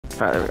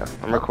Alright, there we go.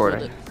 I'm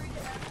recording.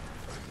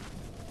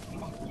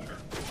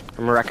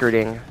 I'm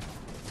recording.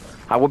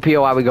 What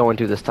POI we going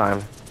to this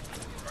time?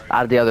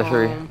 Out of the other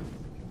three.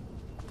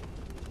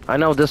 I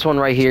know this one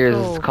right here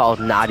is called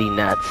Naughty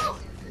Nets.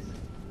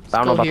 I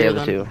don't know about the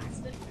other two.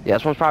 Yeah,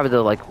 this one's probably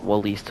the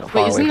least far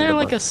away. Wait, isn't from there the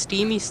like bus. a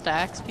Steamy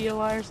Stacks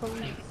POI or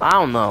something? I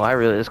don't know.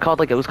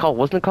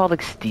 Wasn't it called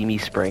like Steamy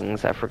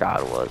Springs? I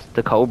forgot it was.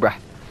 The Cobra.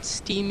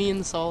 Steamy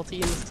and salty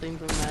in the same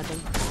imagine.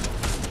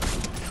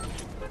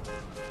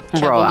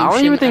 Bro, I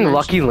don't even think Evolution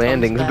Lucky Energy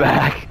Landing's comes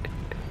back.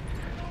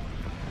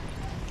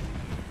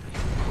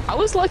 How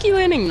was Lucky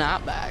Landing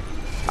not back?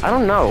 I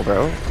don't know,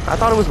 bro. I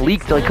thought it was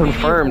leaked, like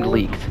confirmed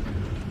leaked.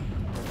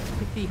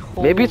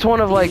 Maybe it's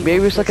one of like,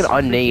 maybe it's like an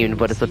unnamed,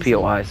 but it's a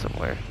POI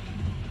somewhere.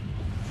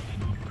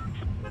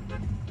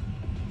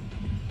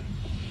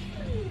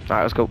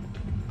 Alright, let's go.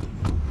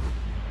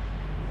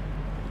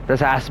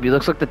 This has to be,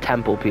 looks like the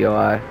Temple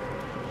POI.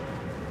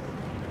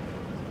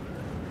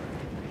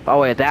 Oh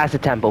wait, that's the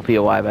Temple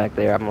POI back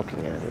there, I'm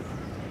looking at it.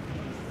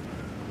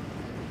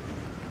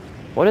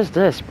 What is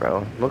this,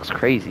 bro? It looks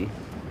crazy.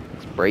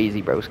 It's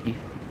brazy, broski.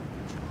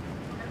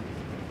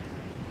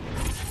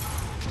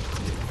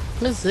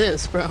 What is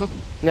this, bro?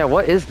 Yeah,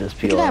 what is this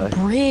POI? Look at that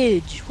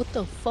bridge. What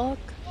the fuck?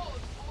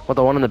 What,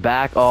 the one in the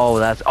back? Oh,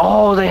 that's...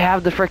 Oh, they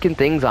have the freaking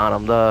things on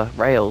them, the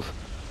rails.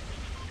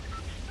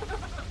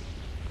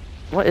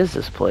 What is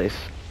this place?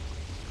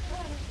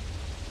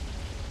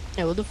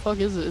 Yeah, what the fuck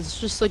is it?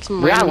 It's just like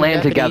some. We gotta land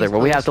Japanese together, but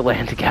we have to place.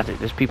 land together.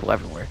 There's people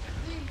everywhere.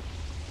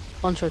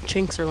 Bunch of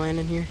chinks are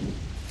landing here.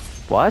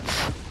 What?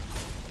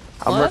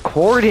 I'm What?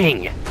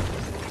 recording!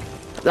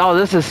 Oh,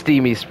 this is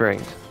Steamy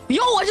Springs.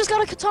 Yo, I just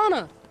got a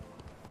katana!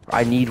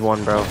 I need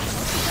one, bro.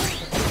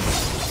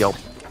 Yo,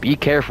 be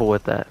careful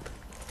with that.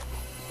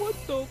 What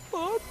the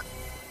fuck?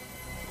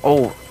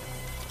 Oh,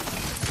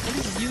 I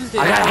just used it.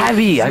 I got a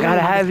heavy! I got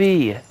a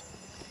heavy!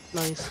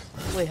 Nice.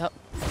 Wait, how?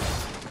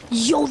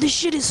 Yo, this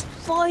shit is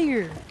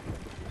fire!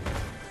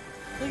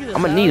 Look at this.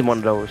 I'm gonna need one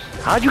of those.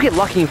 How'd you get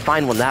lucky and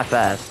find one that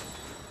fast?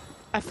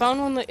 I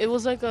found one that it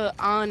was like a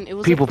on. It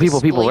was People, like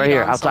people, right displayed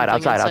here, on outside, something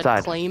and outside, said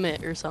outside. Claim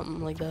it or something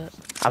like that.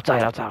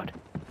 Outside, outside.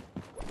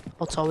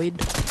 Outside.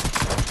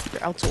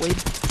 You're outside.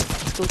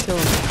 Let's go kill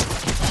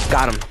him.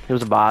 Got him. He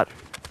was a bot.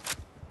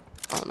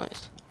 Oh,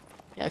 nice.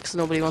 Yeah, because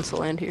nobody wants to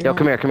land here. Yo,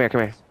 come here, come here,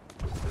 come here.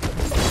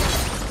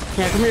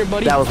 Yeah, come here,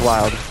 buddy. That was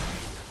wild.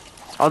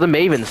 Oh, the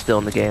Maven's still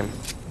in the game.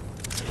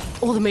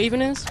 Oh, the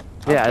Maven is?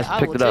 Yeah, I Okay, just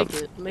picked it will up.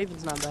 take it. The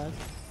Maven's not bad.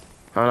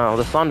 I don't know,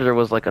 the Thunder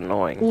was like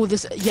annoying. Oh,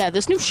 this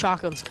new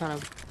shotgun's kind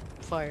of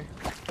fire.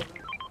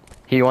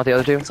 Here, you want the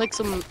other two? It's like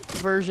some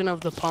version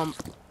of the pump.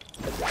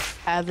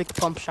 Havoc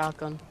pump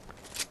shotgun.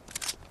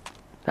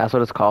 That's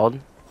what it's called?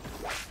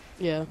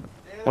 Yeah.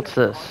 What's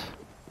this?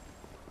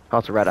 Oh,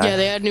 it's a red eye. Yeah,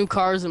 they had new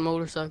cars and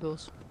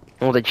motorcycles.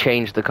 Well, they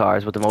changed the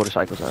cars with the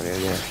motorcycles on here,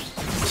 yeah.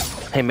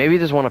 Hey, maybe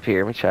there's one up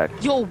here. Let me check.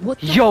 Yo, what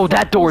the Yo, fuck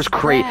that door's was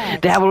crazy.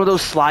 that? They have one of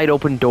those slide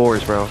open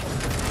doors, bro.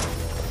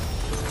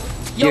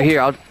 Yo, Here,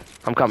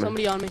 I'm coming.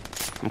 somebody on me.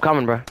 I'm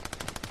coming, bro.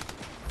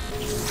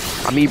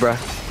 I'm me, bro.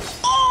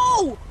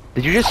 Oh!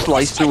 Did you just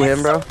slice through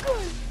him, bro? So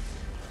good.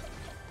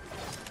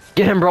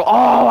 Get him, bro.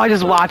 Oh, I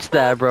just watched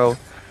that, bro.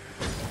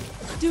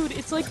 Dude,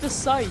 it's like the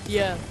scythe,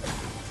 yeah.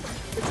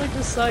 It's like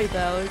the scythe,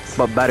 Alex.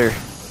 But better. Yeah,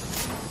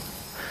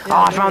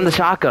 Oh, I found the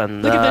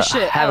shotgun. Look at this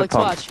shit, Havoc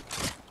Alex, pump.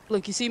 watch.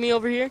 Look, you see me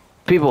over here?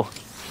 People,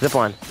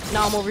 zipline.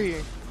 Now I'm over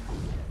here.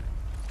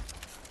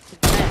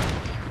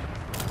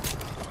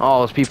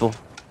 Oh, it's people.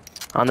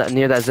 On that,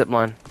 near that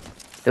zipline.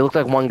 It looked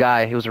like one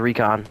guy. He was a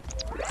recon.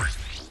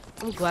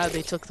 I'm glad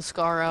they took the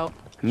scar out.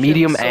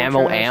 Medium Shit was so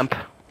ammo trash. amp.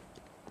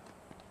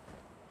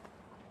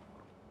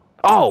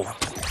 Oh!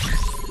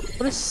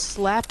 What is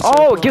slap Oh,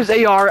 it surplus?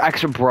 gives AR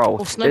extra, bro.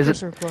 Oh, Is sniper it,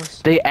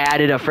 surplus. they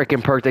added a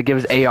freaking perk that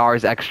gives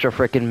ARs extra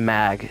freaking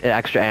mag,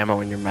 extra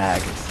ammo in your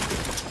mag.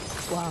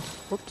 Wow.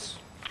 Whoops.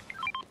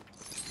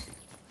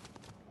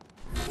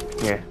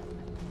 Here.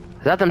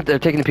 Is that them? They're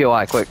taking the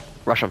POI. Quick,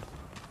 rush them.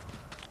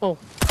 Oh.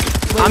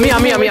 On me,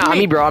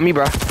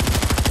 bro.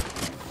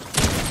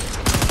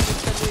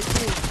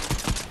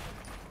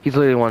 He's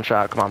literally one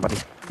shot. Come on, buddy.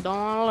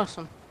 Don't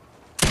listen.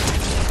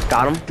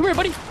 Got him. Come here,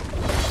 buddy.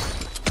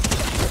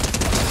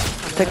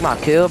 Take my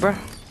kill, bro.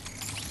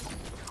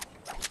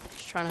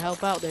 Just trying to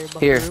help out there,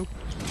 Here. buckaroo.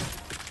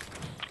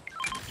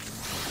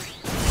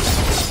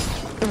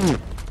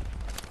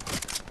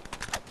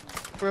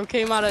 Bro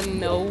came out of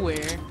nowhere.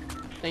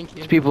 Thank you.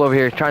 There's people over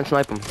here. Try and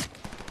snipe them.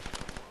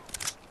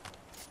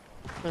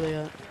 Where they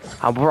at?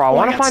 Bro, I Oh,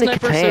 want to got find a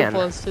sniper katana.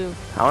 surplus, too.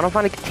 I want to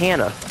find a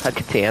katana. A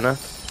katana.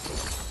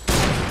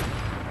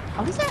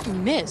 How does that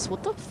miss?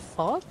 What the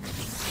fuck?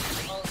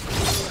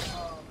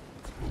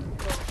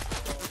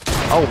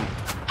 Oh,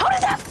 How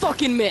did that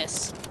fucking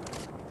miss?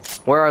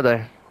 where are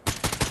they?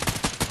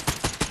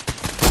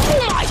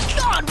 Oh my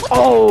god! What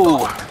Oh!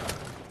 the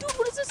fuck? Dude,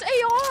 what is this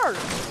AR?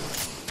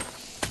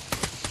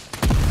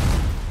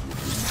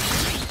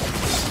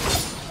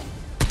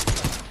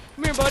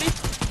 Come here, buddy.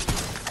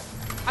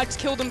 I just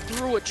killed him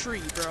through a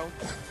tree, bro.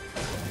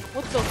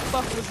 What the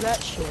fuck was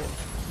that shit?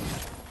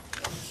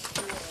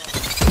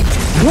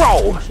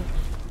 Whoa!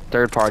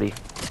 Third party.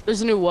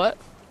 There's a new what?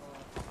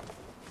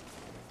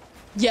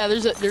 Yeah,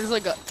 there's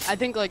like a, I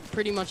think like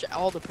pretty much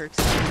all the perks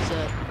are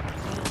set.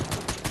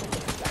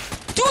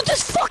 Dude,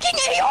 this fucking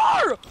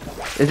AR!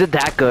 Is it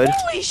that good?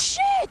 Holy shit!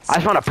 I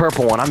found a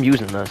purple one. I'm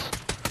using this.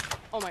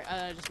 Oh my,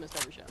 I just missed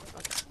every shot.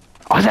 Okay.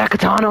 Oh, is that a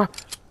katana?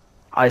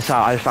 I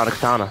found a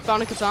katana.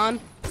 Found a katana?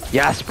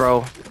 Yes,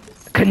 bro.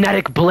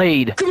 Kinetic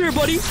blade. Come here,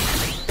 buddy.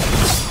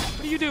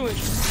 What are you doing?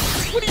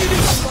 What are you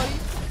doing,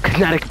 buddy?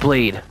 Kinetic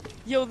blade.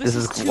 Yo, this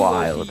is too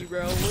wild. OP,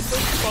 bro. What the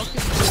fuck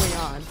is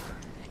going on?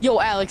 Yo,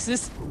 Alex,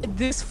 this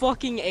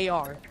fucking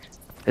AR.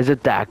 Is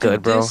it that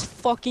good, Dude, bro? This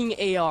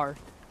fucking AR.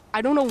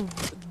 I don't know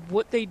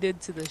what they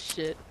did to this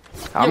shit.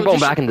 I'm going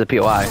back into the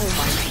POI.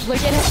 Oh my.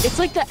 Like it's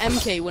like the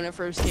MK when it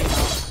first came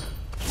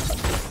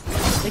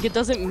out. Like it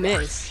doesn't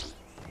miss.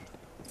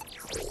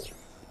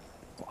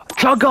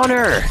 Chug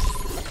Gunner.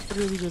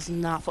 Literally does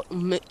not.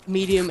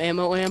 Medium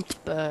ammo amp,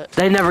 but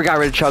They never got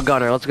rid of Chug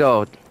Gunner. Let's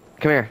go.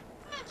 Come here.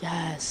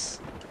 yes.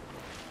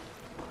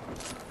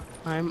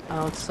 I'm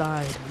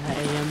outside in the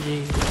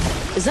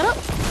AMG. Is that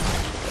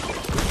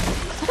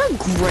a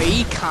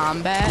gray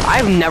combat?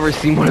 I've never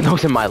seen one of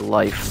those in my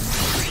life.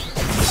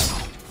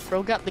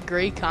 Bro got the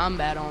gray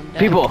combat on deck.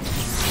 People.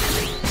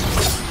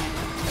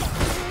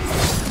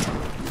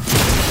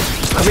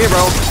 Come here,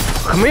 bro.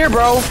 Come here,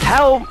 bro.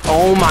 Help.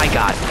 Oh my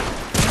god.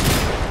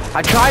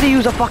 I try to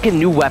use a fucking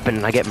new weapon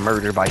and I get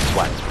murdered by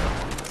sweats, bro.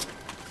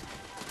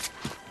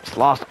 Just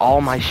lost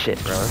all my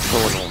shit, bro. That's so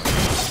annoying.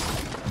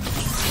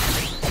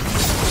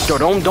 Yo,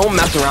 don't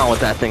mess around with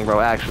that thing, bro,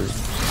 actually.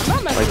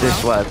 I'm not Like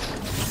this around. sweats.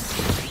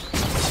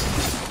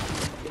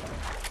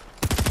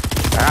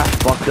 Ah,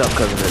 fucked up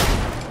because of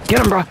it. Get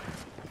him, bro.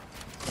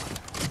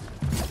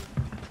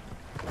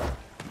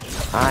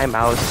 I'm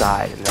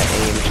outside in the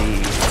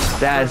AMG.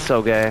 That is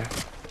so gay.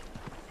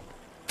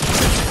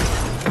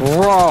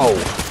 Bro.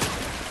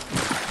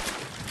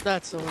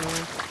 That's so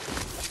annoying.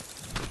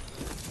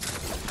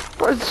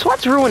 Bro,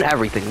 sweats ruin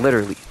everything,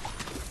 literally.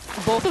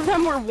 Both of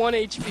them were 1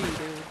 HP,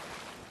 dude.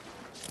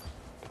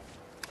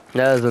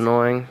 That is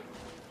annoying.